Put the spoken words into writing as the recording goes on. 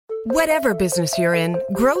Whatever business you're in,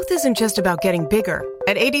 growth isn't just about getting bigger.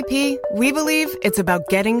 At ADP, we believe it's about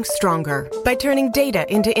getting stronger by turning data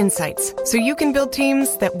into insights so you can build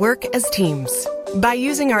teams that work as teams. By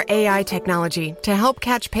using our AI technology to help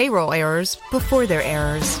catch payroll errors before they're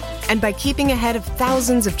errors. And by keeping ahead of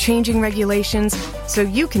thousands of changing regulations so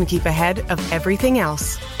you can keep ahead of everything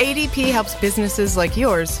else. ADP helps businesses like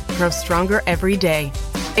yours grow stronger every day.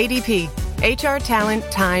 ADP, HR, talent,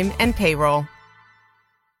 time, and payroll.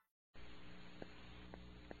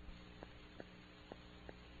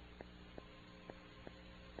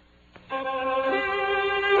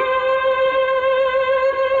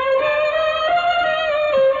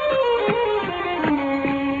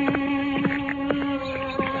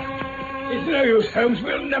 Holmes,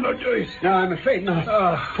 we'll never do it. No, I'm afraid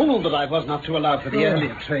not. Fool that I was not to allow for the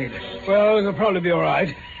earlier trade. Well, it'll probably be all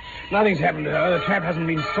right. Nothing's happened to her. The trap hasn't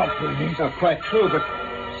been stopped or anything. Oh, quite true, but...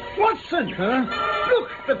 Watson! Huh? Look,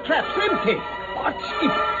 the trap's empty. What?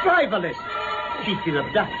 It's driverless. She's been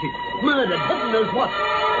abducted, murdered, heaven knows what.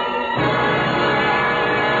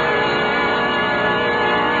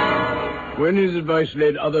 When his advice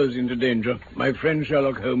led others into danger, my friend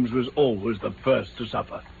Sherlock Holmes was always the first to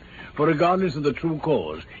suffer. For regardless of the true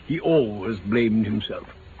cause, he always blamed himself.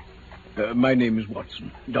 My name is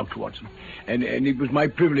Watson, Dr. Watson, and it was my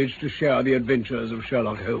privilege to share the adventures of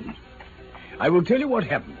Sherlock Holmes. I will tell you what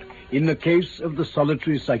happened in the case of the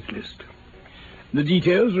solitary cyclist. The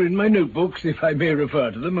details are in my notebooks, if I may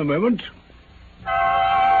refer to them a moment.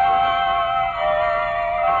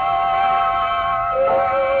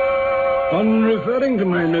 On referring to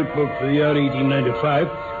my notebook for the year 1895,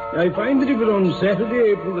 I find that it was on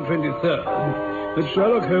Saturday, April the 23rd, that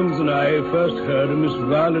Sherlock Holmes and I first heard of Miss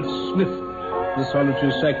Violet Smith, the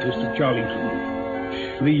solitary cyclist of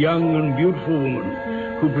Charlington. The young and beautiful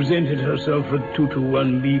woman who presented herself at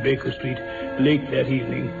 221B Baker Street late that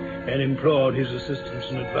evening and implored his assistance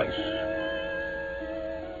and advice.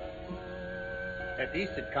 At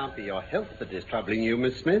least it can't be your health that is troubling you,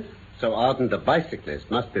 Miss Smith. So ardent a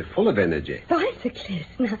bicyclist must be full of energy. Bicyclist?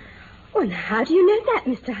 Now, how do you know that,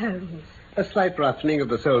 Mr. Holmes? A slight roughening of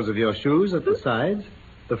the soles of your shoes at the sides,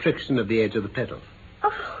 the friction of the edge of the pedals.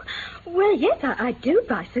 Oh, well, yes, I do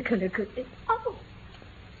bicycle a good bit.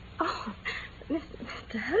 Oh,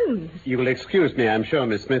 Mr. Holmes. You will excuse me, I'm sure,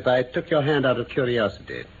 Miss Smith. I took your hand out of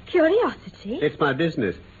curiosity. Curiosity? It's my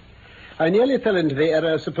business. I nearly fell into the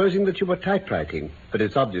error of supposing that you were typewriting, but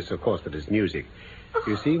it's obvious, of course, that it's music.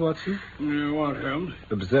 You see, Watson? What, Holmes?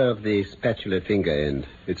 Observe the spatula finger end.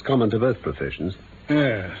 It's common to both professions.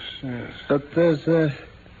 Yes. But there's a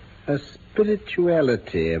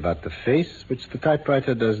spirituality about the face which the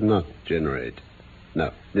typewriter does not generate.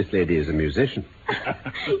 No, this lady is a musician.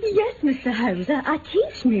 Yes, Mr. Holmes, I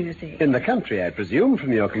teach music. In the country, I presume,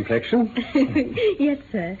 from your complexion. Yes,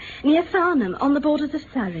 sir. Near Farnham, on the borders of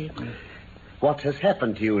Surrey. What has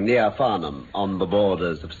happened to you near Farnham, on the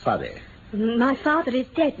borders of Surrey? My father is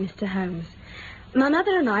dead, Mr. Holmes. My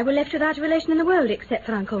mother and I were left without a relation in the world except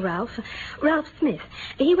for Uncle Ralph. Ralph Smith.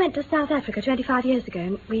 He went to South Africa 25 years ago,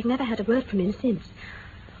 and we've never had a word from him since.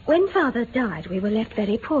 When Father died, we were left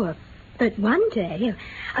very poor. But one day,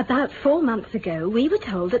 about 4 months ago, we were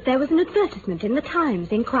told that there was an advertisement in the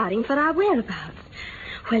Times inquiring for our whereabouts.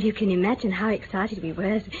 Well, you can imagine how excited we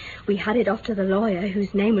were as we hurried off to the lawyer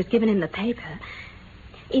whose name was given in the paper.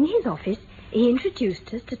 In his office, he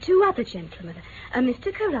introduced us to two other gentlemen, a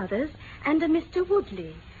Mr. Carruthers and a Mr.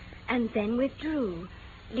 Woodley, and then withdrew,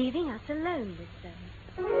 leaving us alone with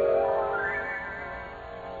them.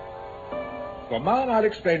 Well, Ma'am, I'll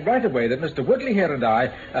explain right away that Mr. Woodley here and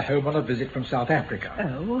I are home on a visit from South Africa.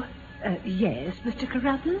 Oh, yes, Mr.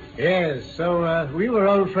 Carruthers? Yes, so we were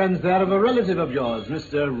old friends there of a relative of yours,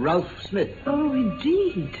 Mr. Ralph Smith. Oh,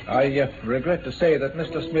 indeed. I regret to say that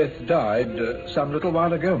Mr. Smith died some little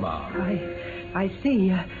while ago, Ma'am. I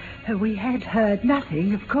see. We had heard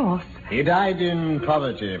nothing, of course. He died in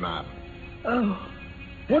poverty, ma'am. Oh.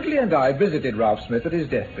 Woodley and I visited Ralph Smith at his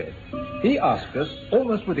deathbed. He asked us,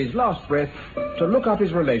 almost with his last breath, to look up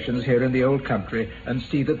his relations here in the old country and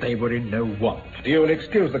see that they were in no want. You'll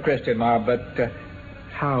excuse the question, ma'am, but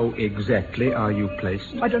how exactly are you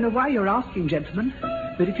placed? I don't know why you're asking, gentlemen,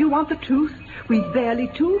 but if you want the truth, we've barely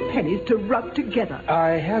 2 pennies to rub together.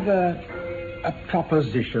 I have a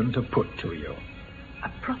proposition to put to you. A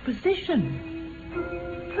proposition?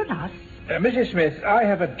 For us? Mrs. Smith, I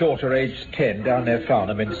have a daughter aged 10 down near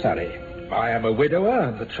Farnham in Surrey. I am a widower,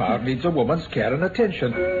 and the child needs a woman's care and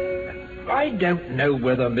attention. I don't know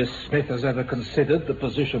whether Miss Smith has ever considered the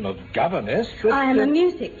position of governess, but... I am a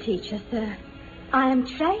music teacher, sir. I am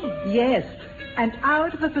trained. Yes, And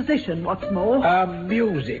out of a position, what's more. A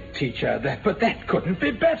music teacher, but that couldn't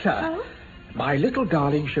be better. Oh? My little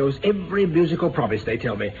darling shows every musical promise, they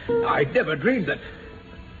tell me. I'd never dreamed that...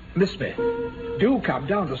 Miss Smith, do come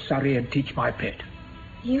down to Surrey and teach my pet.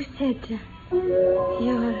 You said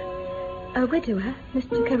you're a widower,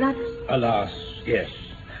 Mr. Carruthers? Alas, yes.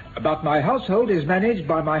 But my household is managed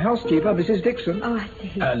by my housekeeper, Mrs. Dixon. Oh, I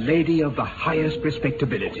see. A lady of the highest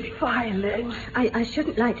respectability. Violet. I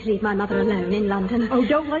shouldn't like to leave my mother alone in London. Oh,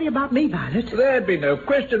 don't worry about me, Violet. There'd be no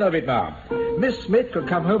question of it, ma'am. Miss Smith could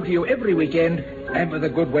come home to you every weekend, and with a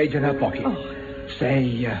good wage in her pocket. Oh.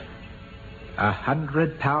 Say,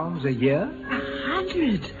 £100 a year?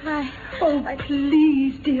 100? I...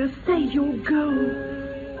 Please, dear, say you'll go.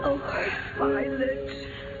 Oh, Violet.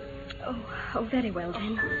 Oh, very well,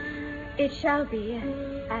 then. It shall be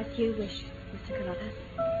as you wish, Mr. Carruthers.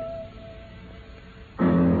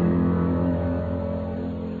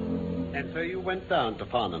 And so you went down to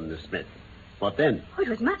Farnham, Miss Smith. What then? Oh, it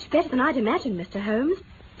was much better than I'd imagined, Mr. Holmes.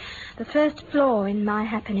 The first flaw in my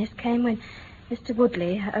happiness came when Mr.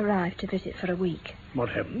 Woodley arrived to visit for a week. What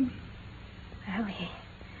happened? Well,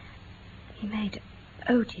 he made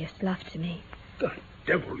odious love to me. The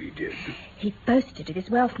devil he did. He boasted of his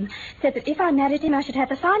wealth and said that if I married him, I should have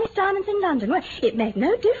the finest diamonds in London. Well, it made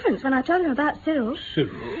no difference when I told him about Cyril.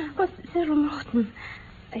 Cyril? Well, Cyril Morton.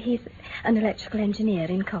 He's an electrical engineer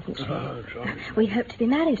in Coventry. Oh, sorry. We hoped to be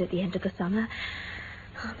married at the end of the summer.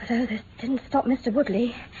 Oh, but this didn't stop Mr.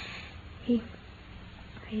 Woodley. He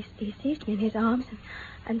seized me in his arms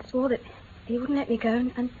and swore that he wouldn't let me go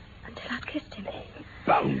until I'd kissed him.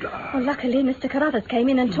 Bounder. Well, luckily, Mr. Carruthers came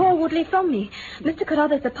in and tore Woodley from me. Mr.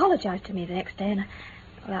 Carruthers apologized to me the next day, and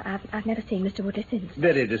I've never seen Mr. Woodley since.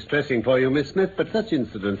 Very distressing for you, Miss Smith, but such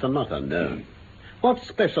incidents are not unknown. What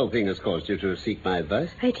special thing has caused you to seek my advice?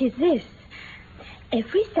 It is this.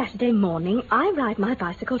 Every Saturday morning, I ride my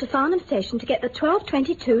bicycle to Farnham Station to get the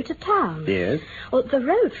 12:22 to town. Yes? Well, the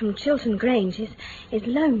road from Chiltern Grange is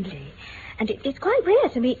lonely. And it's quite rare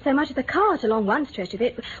to meet so much of the cart along one stretch of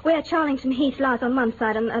it, where Charlington Heath lies on one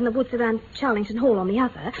side and the woods around Charlington Hall on the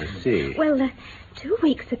other. I see. Well, 2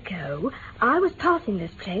 weeks ago, I was passing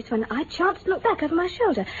this place when I chanced to look back over my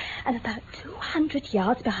shoulder. And about 200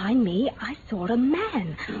 yards behind me, I saw a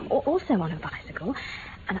man, also on a bicycle.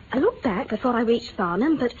 And I looked back before I reached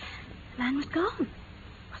Farnham, but the man was gone.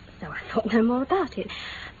 So I thought no more about it.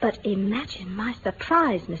 But imagine my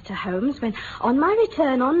surprise, Mr. Holmes, when on my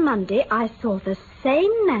return on Monday, I saw the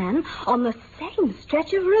same man on the same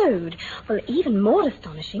stretch of road. Well, even more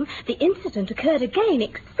astonishing, the incident occurred again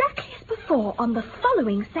exactly as before on the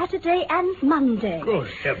following Saturday and Monday. Good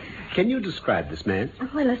heavens. Can you describe this man?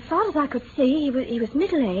 Well, as far as I could see, he was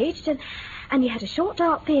middle-aged and he had a short,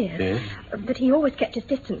 dark beard. Yes? But he always kept his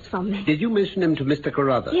distance from me. Did you mention him to Mr.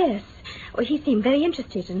 Carruthers? Yes. Well, he seemed very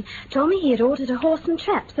interested and told me he had ordered a horse and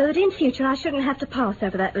trap so that in future I shouldn't have to pass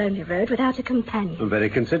over that lonely road without a companion. Very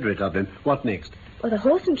considerate of him. What next? Well, the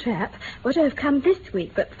horse and trap were to have come this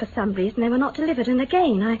week, but for some reason they were not delivered, and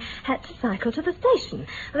again I had to cycle to the station.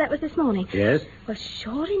 Well, that was this morning. Yes? Well,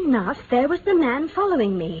 sure enough, there was the man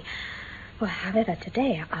following me. Well, however,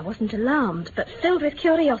 today I wasn't alarmed, but filled with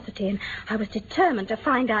curiosity, and I was determined to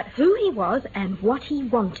find out who he was and what he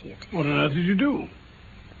wanted. What on earth did you do?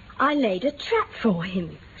 I laid a trap for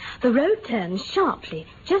him. The road turns sharply,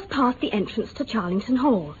 just past the entrance to Charlington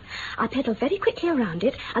Hall. I pedalled very quickly around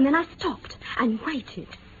it, and then I stopped and waited.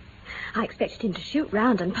 I expected him to shoot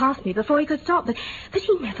round and pass me before he could stop, but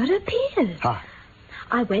he never appeared. Ah.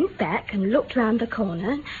 I went back and looked round the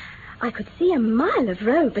corner. I could see a mile of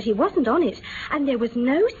road, but he wasn't on it, and there was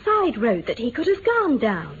no side road that he could have gone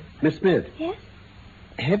down. Miss Smith? Yes?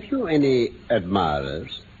 Have you any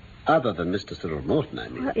admirers? Other than Mr. Cyril Morton, I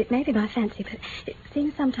mean. Well, it may be my fancy, but it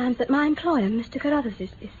seems sometimes that my employer, Mr. Carruthers, is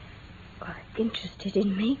quite interested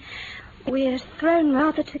in me. We're thrown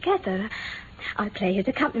rather together. I play his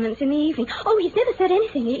accompaniments in the evening. Oh, he's never said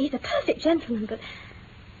anything. He's a perfect gentleman, but...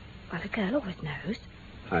 Well, a girl always knows.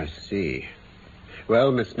 I see.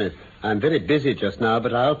 Well, Miss Smith, I'm very busy just now,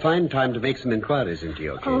 but I'll find time to make some inquiries into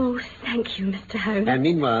your case. Oh, thank you, Mr. Holmes. And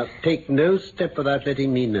meanwhile, take no step without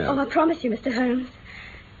letting me know. Oh, I promise you, Mr. Holmes.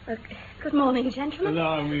 Good morning, gentlemen.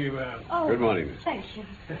 Allow me, ma'am. Oh, Good morning, Miss. Thank you.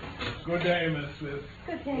 Good day, Miss Smith.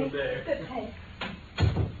 Good day. Good day. Good day.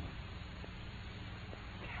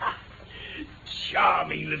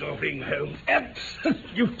 Charming little thing, Holmes.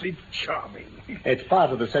 Absolutely charming. It's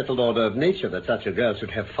part of the settled order of nature that such a girl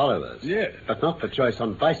should have followers. Yes. But not for choice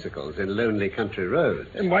on bicycles in lonely country roads.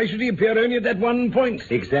 And why should he appear only at that one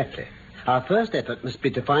point? Exactly. Our first effort must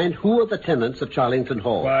be to find who are the tenants of Charlington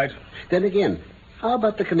Hall. Right. Then again, How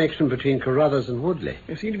about the connection between Carruthers and Woodley?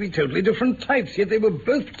 They seem to be totally different types, yet they were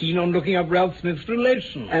both keen on looking up Ralph Smith's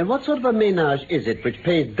relation. And what sort of a ménage is it which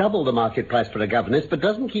pays double the market price for a governess but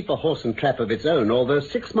doesn't keep a horse and trap of its own, although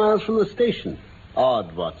 6 miles from the station?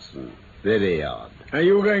 Odd, Watson. Very odd. Are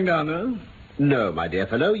you going down there? No, my dear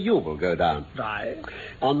fellow, you will go down. I?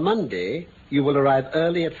 On Monday, you will arrive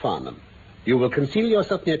early at Farnham. You will conceal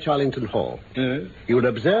yourself near Charlington Hall. Yes. You will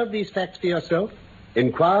observe these facts for yourself,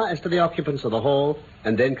 inquire as to the occupants of the hall,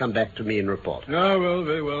 and then come back to me and report. Ah, well,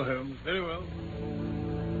 very well, Holmes. Very well.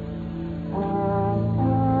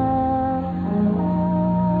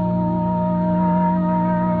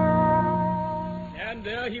 And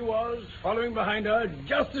there he was, following behind her,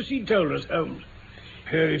 just as she told us, Holmes.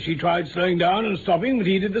 She tried slowing down and stopping, but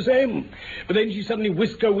he did the same. But then she suddenly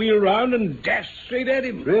whisked her wheel round and dashed straight at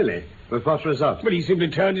him. Really? With what result? But he simply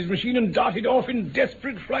turned his machine and darted off in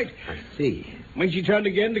desperate flight. I see. When she turned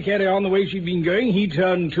again to carry on the way she'd been going, he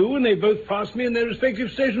turned too, and they both passed me in their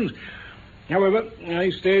respective stations. However, I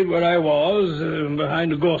stayed where I was,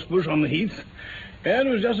 behind a gorse bush on the heath, and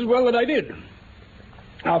it was just as well that I did.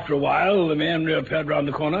 After a while, the man reappeared round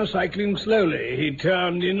the corner, cycling slowly. He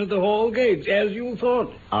turned in at the hall gates, as you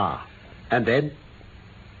thought. Ah, and then?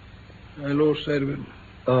 I lost sight of him.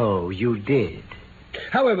 Oh, you did?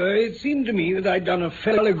 However, it seemed to me that I'd done a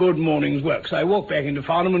fairly good morning's work, so I walked back into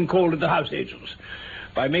Farnham and called at the house agents.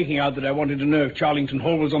 By making out that I wanted to know if Charlington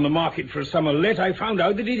Hall was on the market for a summer let, I found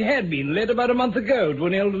out that it had been let about a month ago to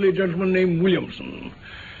an elderly gentleman named Williamson.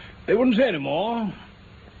 They wouldn't say any more.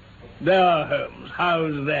 There, Holmes,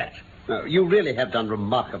 how's that? No, you really have done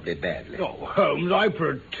remarkably badly. Oh, Holmes, I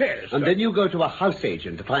protest. And then you go to a house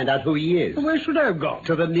agent to find out who he is. Where should I have gone?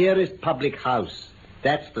 To the nearest public house.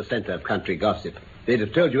 That's the center of country gossip. They'd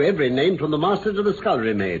have told you every name from the master to the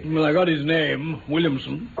scullery maid. Well, I got his name,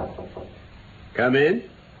 Williamson. Come in.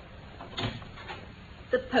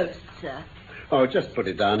 The post, sir. Oh, just put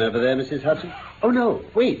it down over there, Mrs. Hudson. Oh, no,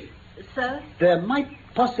 wait. Sir? There might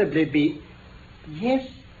possibly be... Yes,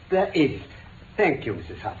 there is. Thank you,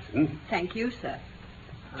 Mrs. Hudson. Thank you, sir.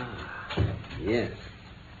 Yes.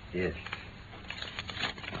 Yes.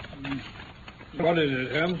 What is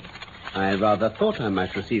it, Holmes? I rather thought I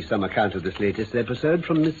might receive some account of this latest episode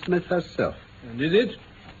from Miss Smith herself. And is it?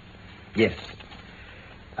 Yes.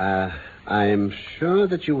 I am sure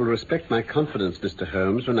that you will respect my confidence, Mr.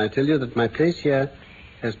 Holmes, when I tell you that my place here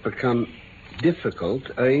has become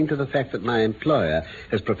difficult owing to the fact that my employer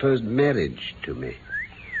has proposed marriage to me.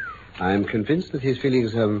 I am convinced that his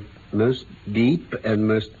feelings are most deep and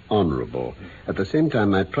most honorable. At the same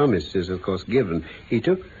time, my promise is, of course, given. He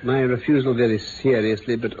took my refusal very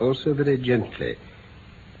seriously, but also very gently.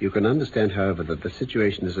 You can understand, however, that the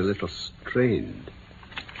situation is a little strained.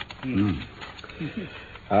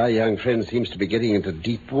 Our young friend seems to be getting into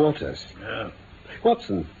deep waters. Yeah.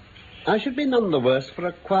 Watson, I should be none the worse for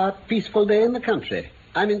a quiet, peaceful day in the country.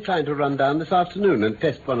 I'm inclined to run down this afternoon and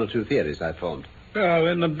test one or two theories I formed. Well,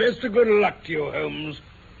 then the best of good luck to you, Holmes.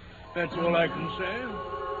 That's all I can say.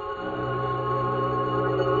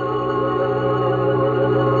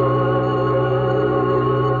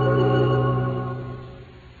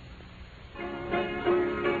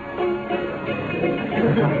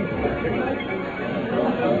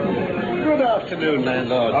 Good afternoon,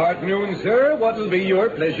 landlord. Afternoon, sir. What'll be your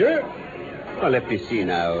pleasure? Well, let me see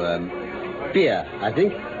now. Beer, I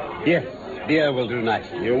think. Yes, beer will do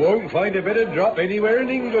nicely. You won't find a better drop anywhere in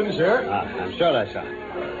England, sir. I'm sure I shall.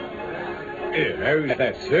 How's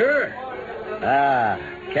that, sir?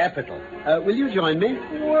 Capital. Will you join me?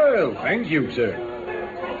 Well, thank you, sir.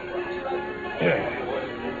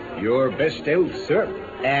 Your best health, sir.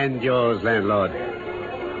 And yours, landlord.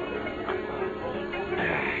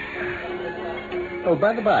 Oh,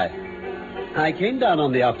 by the by, I came down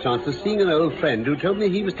on the off chance of seeing an old friend who told me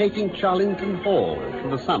he was taking Charlington Hall for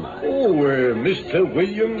the summer. Oh, Mr.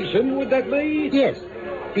 Williamson, would that be? Yes,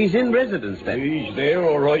 he's in residence then. He's there,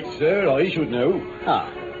 all right, sir. I should know.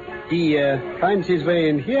 He finds his way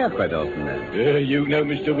in here quite often then. You know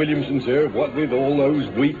Mr. Williamson, sir. What with all those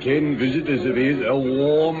weekend visitors of his, a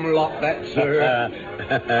warm lot, that, sir.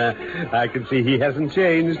 I can see he hasn't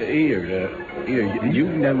changed. Here,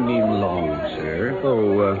 you've known him long, sir.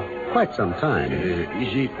 Oh, quite some time.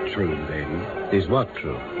 Is it true, then? Is what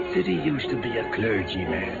true? That he used to be a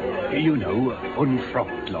clergyman. You know,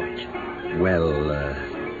 unfrocked like. Well,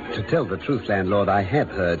 to tell the truth, landlord, I have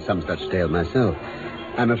heard some such tale myself.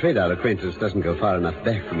 I'm afraid our acquaintance doesn't go far enough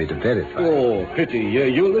back for me to verify. Oh, pity.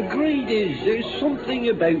 You'll agree there's something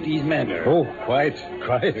about his manner. Oh, quite.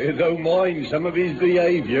 Don't mind some of his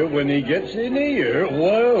behaviour when he gets in here.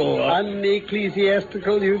 Well,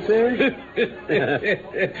 Unecclesiastical, you say?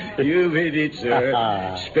 You've hit it, sir.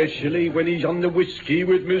 Especially when he's on the whiskey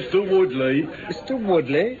with Mr. Woodley. Mr.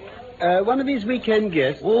 Woodley? One of his weekend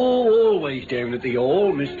guests? Oh, always down at the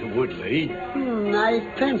hall, Mr. Woodley. I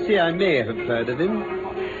fancy I may have heard of him.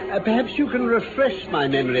 Perhaps you can refresh my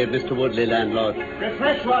memory of Mr. Woodley, landlord.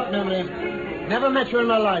 Refresh what memory? Never met you in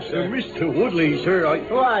my life, sir. Mr. Woodley, sir,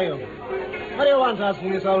 Who are you? What do you want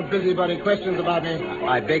asking this old busybody questions about me?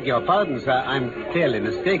 I beg your pardon, sir. I'm clearly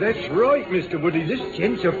mistaken. That's right, Mr. Woodley. This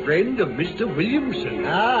gent's a friend of Mr. Williamson.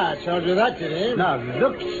 Ah, I told you that, did he? Now,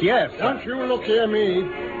 look here, sir. Don't you look here, me.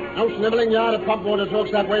 No snivelling yard of pump water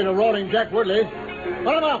talks that way to roaring Jack Woodley.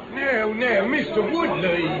 Put him up. Now, Mr.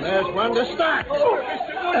 Woodley. There's one to start. Oh,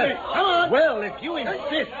 Mr. Woodley. Come on. Well, if you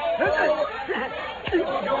insist.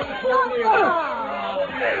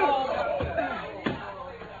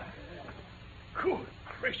 Good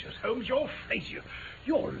gracious, Holmes, your face,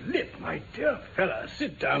 your lip, my dear fella.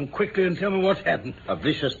 Sit down quickly and tell me what's happened. A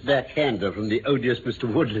vicious backhander from the odious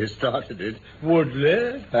Mr. Woodley started it.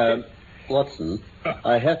 Woodley? Watson,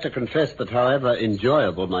 I have to confess that however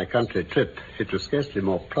enjoyable my country trip, it was scarcely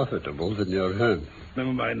more profitable than your home.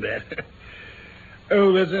 Never mind that.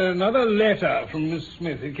 Oh, there's another letter from Miss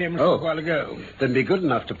Smith. It came a short while ago. Then be good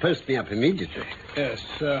enough to post me up immediately. Yes,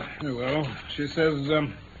 well, she says,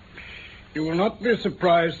 you will not be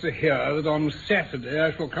surprised to hear that on Saturday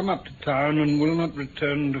I shall come up to town and will not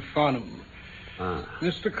return to Farnham.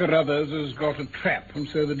 Mr. Carruthers has got a trap, and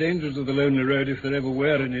so the dangers of the lonely road, if there ever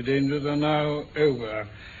were any dangers, are now over.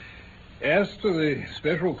 As to the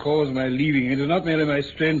special cause of my leaving, it is not merely my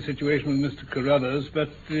strained situation with Mr. Carruthers, but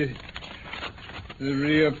the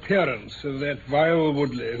reappearance of that vile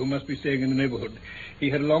Woodley, who must be staying in the neighborhood. He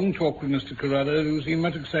had a long talk with Mr. Carruthers, who seemed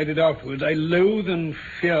much excited afterwards. I loathe and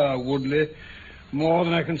fear Woodley more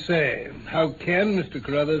than I can say. How can Mr.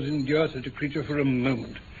 Carruthers endure such a creature for a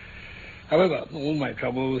moment? However, all my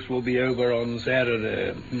troubles will be over on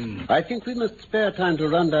Saturday. I think we must spare time to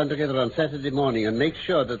run down together on Saturday morning and make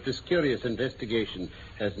sure that this curious investigation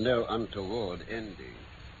has no untoward ending.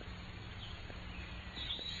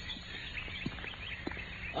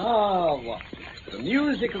 Ah, what? The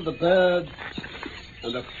music of the birds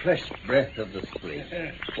and the fresh breath of the spring.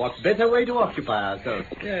 What better way to occupy ourselves?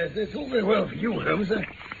 Yes, it's all very well for you, Holmes.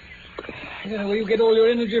 I don't know where you get all your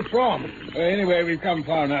energy from. Anyway, we've come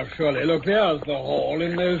far enough, surely. Look, there's the hall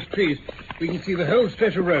in those trees. We can see the whole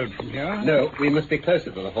stretch of road from here. No, we must be closer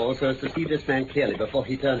to the hall so as to see this man clearly before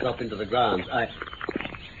he turns off into the grounds.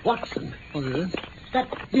 Watson. What is it? That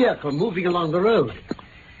vehicle moving along the road.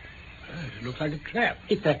 It looks like a trap.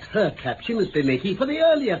 If that's her trap, she must be making for the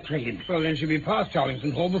earlier train. Well, then she'll be past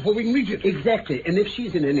Charlington Hall before we can reach it. Exactly. And if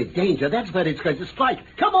she's in any danger, that's where it's going to strike.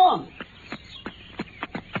 Come on!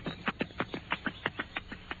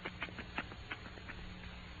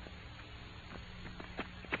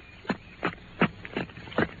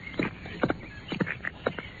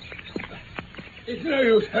 It's no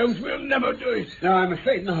use, Holmes. We'll never do it. No, I'm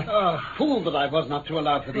afraid not. Fool that I was not to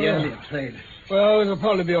allow for the earlier train. Well, it'll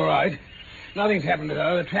probably be all right. Nothing's happened to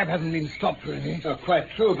her. The trap hasn't been stopped or anything. Oh, quite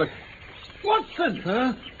true, but... Watson!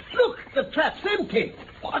 Huh? Look, the trap's empty.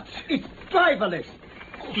 What? It's driverless.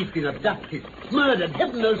 She's been abducted, murdered,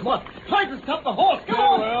 heaven knows what. Try to stop the horse. Come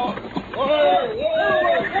on! Well...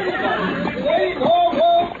 Wait! Whoa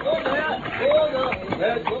there.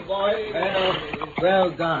 There's good boy. Well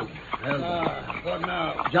done. What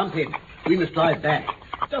now? Jump in. We must drive back.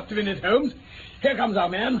 Just a minute, Holmes. Here comes our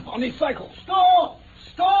man on his cycle. Stop!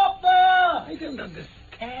 Stop there! I don't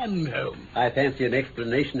understand, Holmes. I fancy an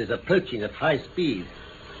explanation is approaching at high speed.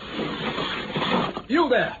 You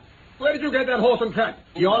there! Where did you get that horse and trap?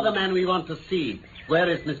 You're the man we want to see. Where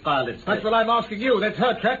is Miss Violet Smith? That's what I'm asking you. That's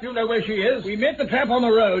her trap. You know where she is. We met the trap on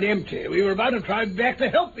the road, empty. We were about to drive back to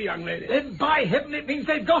help the young lady. Then, by heaven, it means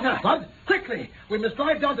they've got her. What? Quickly! We must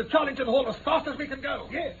drive down to Charlington Hall as fast as we can go.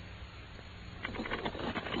 Yes.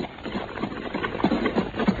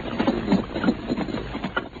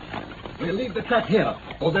 We'll leave the trap here,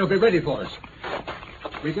 or they'll be ready for us.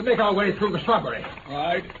 We can make our way through the shrubbery. All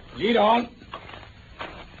right. Lead on.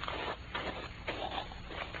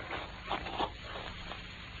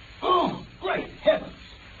 Oh, great heavens!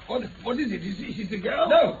 What is it? Is it the girl?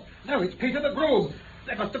 No, it's Peter the groom.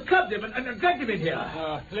 They must have clubbed him and dragged him in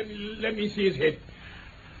here. Let me see his head.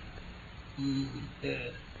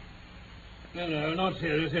 No, not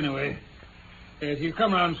serious anyway. Yes, he'll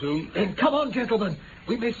come round soon. Then come on, gentlemen.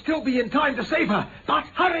 We may still be in time to save her. But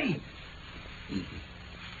hurry!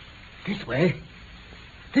 This way.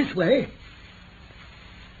 This way.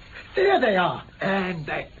 There they are. And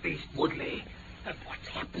that beast Woodley. And what's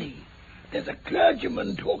happening? There's a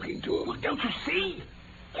clergyman talking to him. Well, don't you see?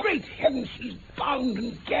 Great heavens, he's bound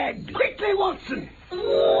and gagged. Quickly, Watson!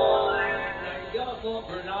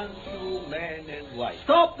 Man and wife.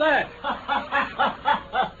 Stop that!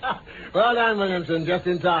 Well done, Williamson, just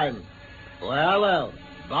in time. Well.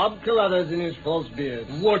 Bob Carruthers in his false beard.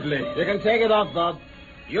 Woodley. You can take it off, Bob.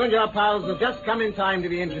 You and your pals have just come in time to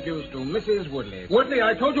be introduced to Mrs. Woodley. Woodley,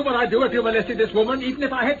 I told you what I'd do if you molested this woman, even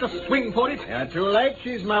if I had to swing for it. You're too late.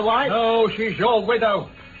 She's my wife. No, she's your widow.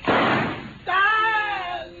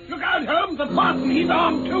 Ah! Look out, Holmes, the Martin, he's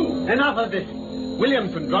armed too. Enough of this.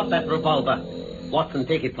 Williamson, drop that revolver. Watson,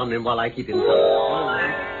 take it from him while I keep him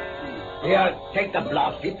covered. Here, take the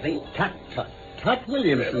blasted, please. Tut,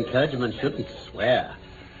 Williamson. Clergymen shouldn't swear.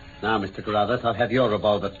 Now, Mr. Carruthers, I'll have your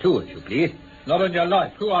revolver, too, if you please. Not on your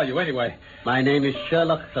life. Who are you, anyway? My name is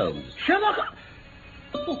Sherlock Holmes. Sherlock?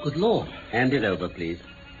 Oh, good Lord. Hand it over, please.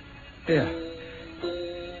 Here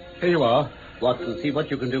you are. Watson, see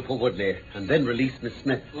what you can do for Woodley, and then release Miss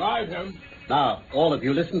Smith. Right, Holmes. Now, all of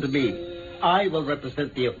you, listen to me. I will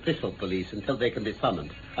represent the official police until they can be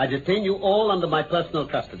summoned. I detain you all under my personal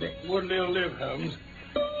custody. Woodley will live, Holmes.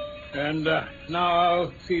 And now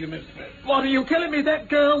I'll see to Miss Smith. What are you telling me? That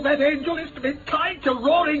girl, that angel, is to be tied to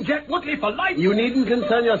Roaring Jack Woodley for life? You needn't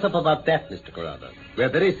concern yourself about that, Mr. Carruthers. We're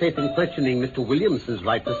very safe in questioning Mr. Williamson's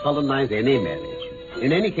right to solemnize any marriage.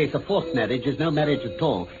 In any case, a forced marriage is no marriage at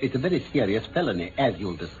all. It's a very serious felony, as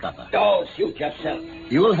you'll discover. Oh, suit yourself.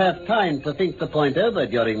 You will have time to think the point over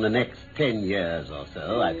during the next 10 years or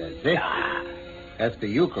so, I fancy. As for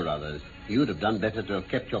you, Carruthers, you'd have done better to have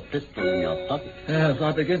kept your pistol in your pocket. Yes,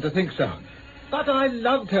 I begin to think so. But I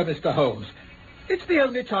loved her, Mr. Holmes. It's the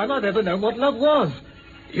only time I've ever known what love was.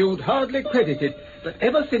 You'd hardly credit it, but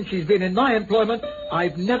ever since she's been in my employment,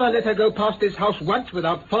 I've never let her go past this house once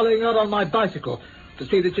without following her on my bicycle to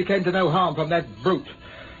see that she came to no harm from that brute.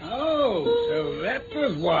 Oh, so that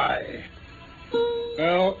was why.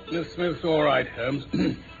 Well, Miss Smith's all right, Holmes.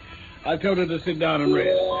 I told her to sit down and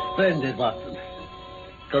rest. Splendid, Watson.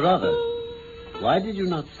 Carruthers, why did you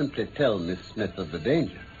not simply tell Miss Smith of the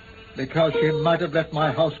danger? Because she might have left my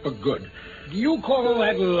house for good. Do you call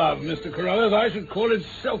that love, Mr. Carruthers? I should call it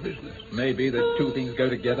selfishness. Maybe the two things go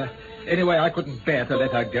together. Anyway, I couldn't bear to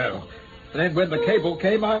let her go. And then when the cable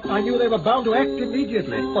came, I knew they were bound to act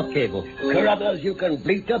immediately. What cable? Carruthers, you can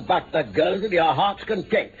bleat about the girl to your heart's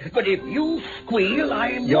content. But if you squeal,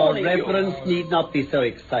 I'm Your warning Reverence need not be so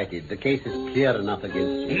excited. The case is clear enough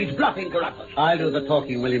against you. He's bluffing, Carruthers. I'll do the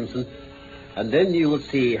talking, Williamson. And then you will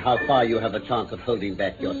see how far you have a chance of holding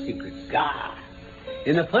back your secrets. Ah.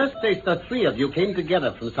 In the first place, the three of you came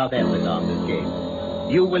together from South Africa on this game.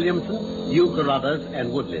 You, Williamson, you, Carruthers,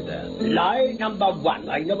 and Woodley there. Lie number one.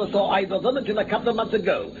 I never saw either of them until a couple of months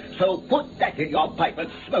ago. So put that in your pipe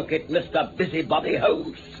and smoke it, Mr. Busybody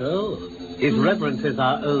Holmes. So, His Reverence is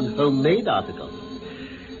our own homemade article.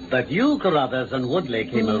 But you, Carruthers, and Woodley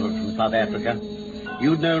came over from South Africa.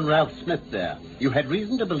 You'd known Ralph Smith there. You had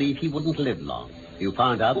reason to believe he wouldn't live long. You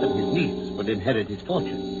found out that his niece would inherit his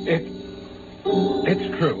fortune.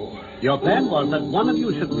 It's true. Your plan was that one of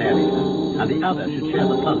you should marry her, and the other should share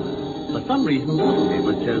the plunder. For some reason, Woodley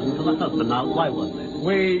was chosen for the husband. Now, why was this?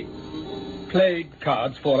 We played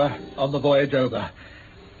cards for her on the voyage over.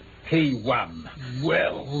 He won.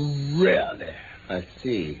 Well, really? I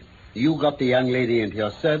see. You got the young lady into your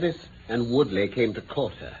service, and Woodley came to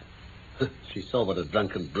court her. She saw what a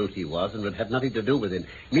drunken brute he was and would have nothing to do with him.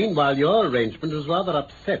 Meanwhile, your arrangement was rather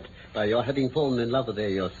upset by your having fallen in love with her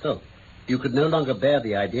yourself. You could no longer bear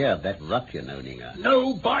the idea of that ruffian owning her.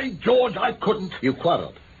 No, by George, I couldn't. You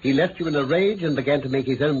quarreled. He left you in a rage and began to make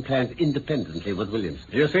his own plans independently with Williamson.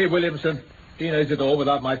 You see, Williamson, he knows it all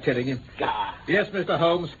without my telling him. Yes, Mr.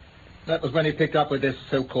 Holmes, that was when he picked up with this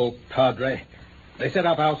so-called padre. They set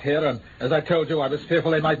up house here, and as I told you, I was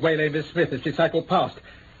fearful they might waylay Miss Smith as she cycled past.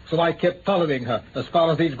 So I kept following her as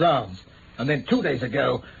far as these grounds. And then 2 days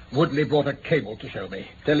ago, Woodley brought a cable to show me.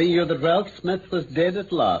 Telling you that Ralph Smith was dead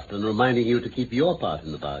at last and reminding you to keep your part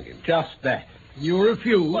in the bargain. Just that. You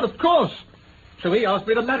refused? Well, of course. So he asked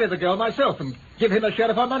me to marry the girl myself and give him a share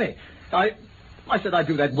of her money. I said I'd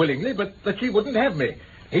do that willingly, but that she wouldn't have me.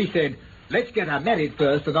 He said, let's get her married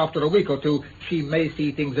first, and after a week or two, she may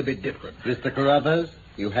see things a bit different. Mr. Carruthers,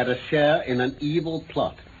 you had a share in an evil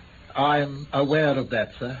plot. I'm aware of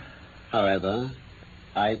that, sir. However,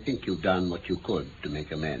 I think you've done what you could to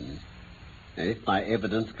make amends. And if my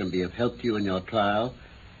evidence can be of help to you in your trial,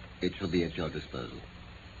 it shall be at your disposal.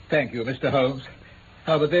 Thank you, Mr. Holmes.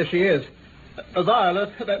 Oh, but there she is.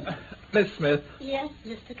 Violet, Miss Smith. Yes,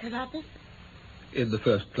 Mr. Carruthers? In the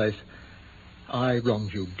first place, I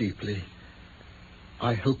wronged you deeply.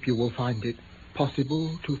 I hope you will find it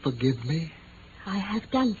possible to forgive me. I have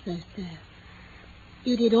done so, sir.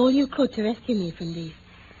 You did all you could to rescue me from these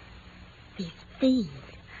fiends.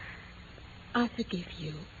 I forgive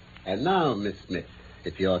you. And now, Miss Smith,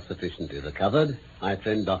 if you're sufficiently recovered, my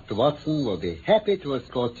friend Dr. Watson will be happy to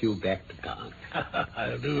escort you back to town.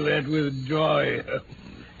 I'll do that with joy.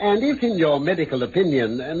 And if, in your medical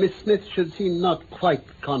opinion, Miss Smith should seem not quite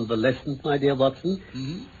convalescent, my dear Watson,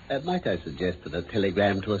 might I suggest that a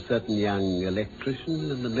telegram to a certain young electrician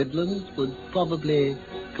in the Midlands would probably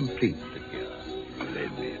complete the cure.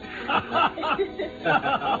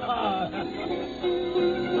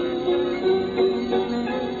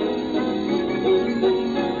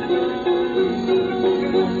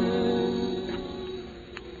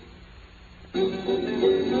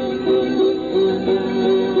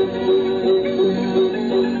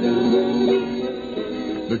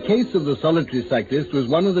 The Case of the Solitary Cyclist was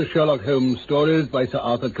one of the Sherlock Holmes stories by Sir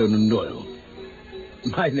Arthur Conan Doyle.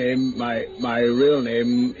 My real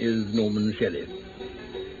name is Norman Shelley.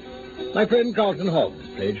 My friend Carlton Hobbs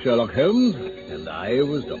played Sherlock Holmes, and I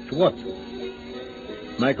was Dr. Watson.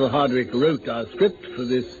 Michael Hardwick wrote our script for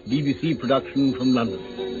this BBC production from London.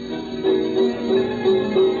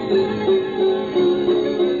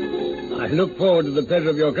 I look forward to the pleasure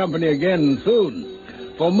of your company again soon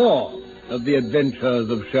for more of the adventures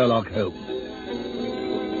of Sherlock Holmes.